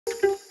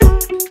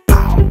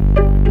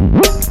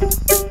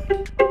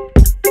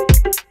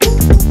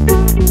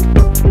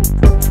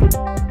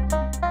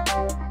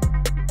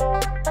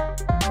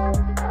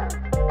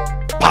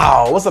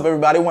What's up,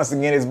 everybody? Once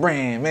again, it's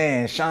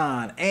BrandMan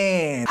Sean,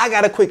 and I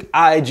got a quick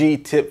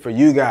IG tip for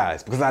you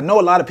guys because I know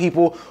a lot of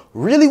people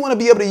really want to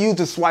be able to use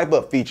the swipe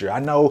up feature. I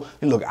know,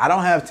 look, I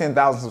don't have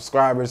 10,000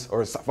 subscribers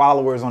or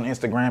followers on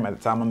Instagram at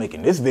the time I'm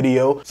making this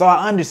video, so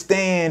I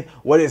understand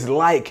what it's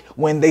like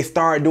when they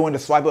start doing the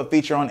swipe up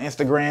feature on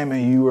Instagram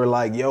and you were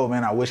like, yo,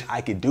 man, I wish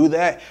I could do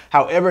that.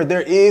 However,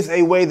 there is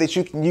a way that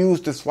you can use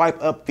the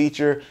swipe up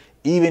feature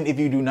even if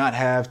you do not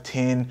have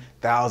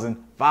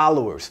 10,000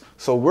 followers.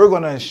 So we're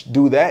gonna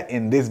do that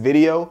in this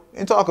video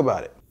and talk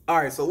about it. All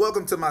right, so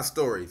welcome to my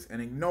stories,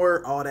 and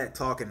ignore all that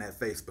talk in that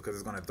face because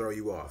it's gonna throw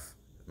you off.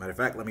 Matter of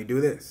fact, let me do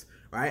this,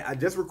 right? I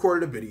just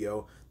recorded a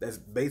video that's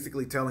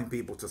basically telling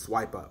people to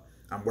swipe up.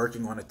 I'm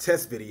working on a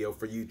test video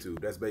for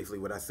YouTube. That's basically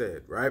what I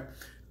said, right?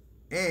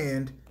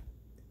 And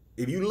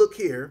if you look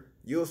here,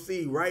 you'll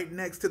see right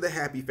next to the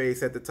happy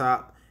face at the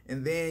top,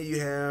 and then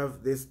you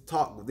have this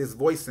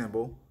voice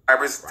symbol.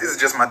 This is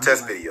just my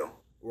test video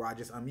where I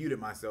just unmuted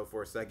myself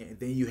for a second, and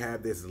then you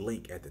have this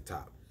link at the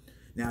top.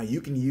 Now you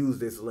can use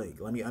this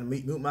link. Let me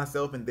unmute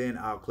myself, and then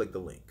I'll click the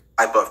link.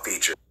 Swipe up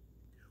feature.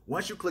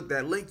 Once you click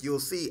that link, you'll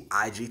see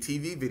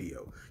IGTV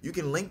video. You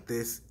can link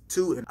this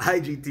to an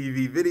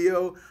IGTV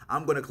video.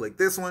 I'm gonna click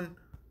this one.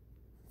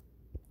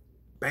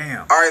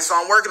 Bam. All right, so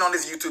I'm working on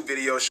this YouTube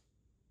video.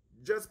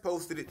 Just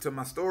posted it to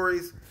my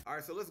stories. All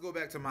right, so let's go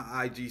back to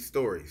my IG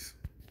stories.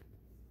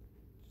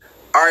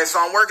 All right, so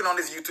I'm working on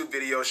this YouTube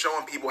video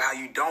showing people how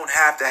you don't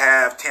have to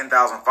have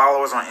 10,000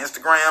 followers on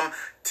Instagram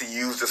to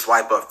use the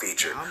swipe up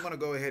feature. Now, I'm gonna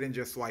go ahead and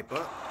just swipe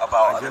up.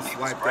 I just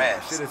swiped up.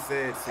 I should have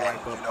said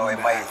swipe up in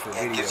the actual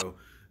video.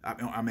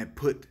 I meant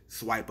put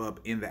swipe up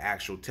in the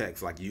actual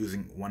text, like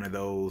using one of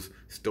those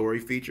story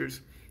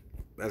features.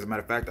 As a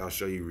matter of fact, I'll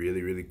show you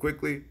really, really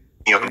quickly.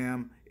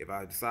 If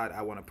I decide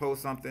I want to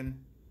post something.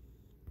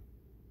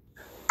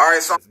 All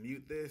right, so let's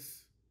mute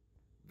this.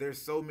 There's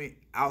so many,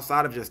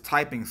 outside of just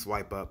typing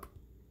swipe up,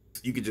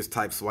 you could just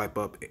type swipe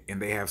up,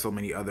 and they have so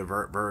many other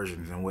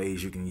versions and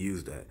ways you can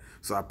use that.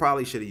 So I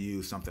probably should have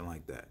used something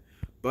like that.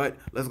 But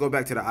let's go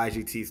back to the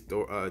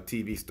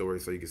IGTV story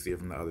so you can see it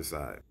from the other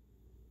side.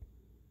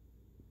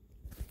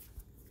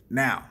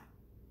 Now,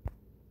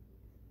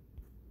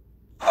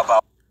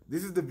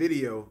 this is the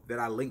video that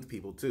I linked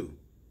people to,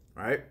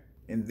 right?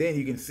 And then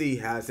you can see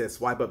how it says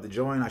swipe up to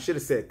join. I should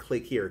have said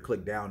click here or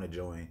click down to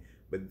join.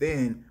 But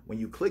then when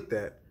you click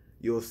that,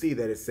 you'll see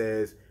that it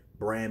says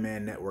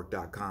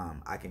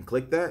BrandManNetwork.com. I can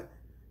click that,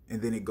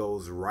 and then it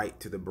goes right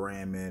to the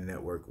BrandMan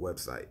Network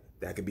website.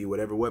 That could be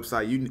whatever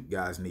website you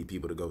guys need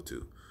people to go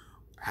to.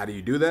 How do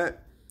you do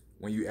that?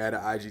 When you add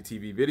an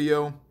IGTV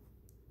video,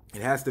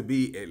 it has to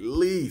be at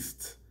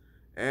least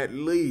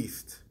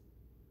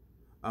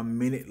a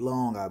minute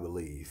long, I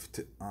believe.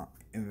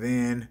 And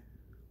then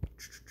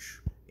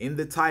in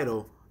the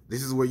title,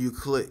 this is where you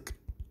click.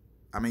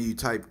 You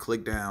type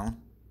click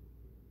down.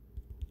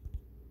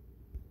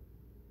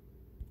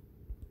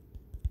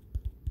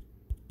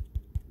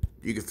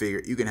 You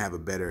can have a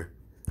better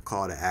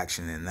call to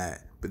action than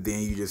that. But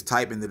then you just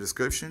type in the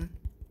description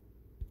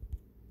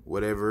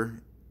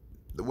whatever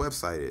the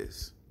website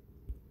is.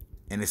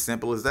 And as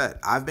simple as that.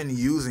 I've been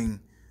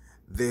using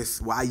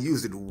this, well, I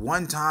used it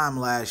one time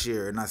last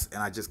year, and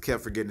I just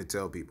kept forgetting to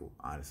tell people,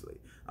 honestly.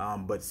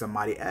 But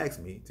somebody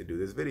asked me to do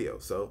this video,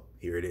 so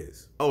here it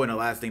is. Oh, and the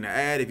last thing to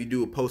add, if you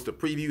do a poster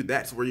preview,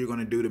 that's where you're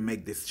gonna do to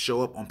make this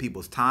show up on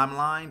people's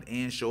timeline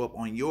and show up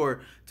on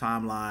your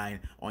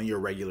timeline on your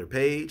regular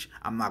page.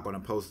 I'm not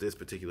gonna post this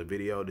particular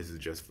video. This is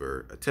just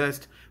for a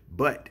test.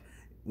 But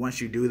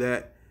once you do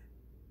that,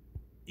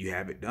 you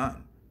have it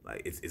done.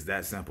 Like, it's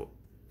that simple.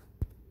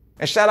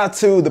 And shout out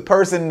to the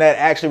person that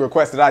actually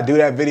requested I do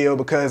that video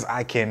because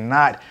I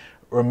cannot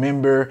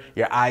remember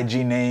your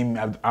IG name.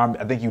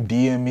 I think you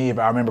DM me if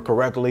I remember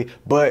correctly,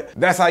 but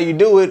that's how you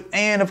do it.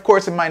 And of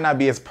course, it might not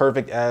be as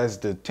perfect as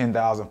the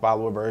 10,000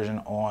 follower version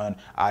on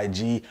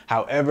IG.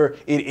 However,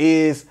 it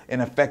is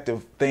an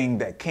effective thing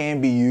that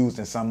can be used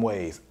in some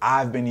ways.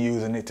 I've been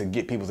using it to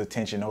get people's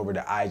attention over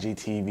to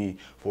IGTV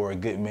for a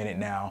good minute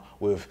now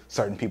with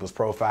certain people's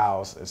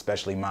profiles,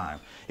 especially mine.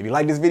 If you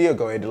like this video,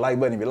 go ahead and hit the like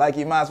button. If you like it,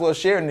 you might as well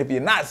share it. And if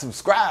you're not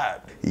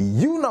subscribed,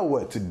 you know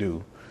what to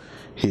do.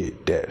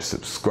 Hit that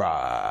subscribe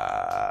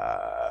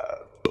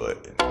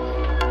button.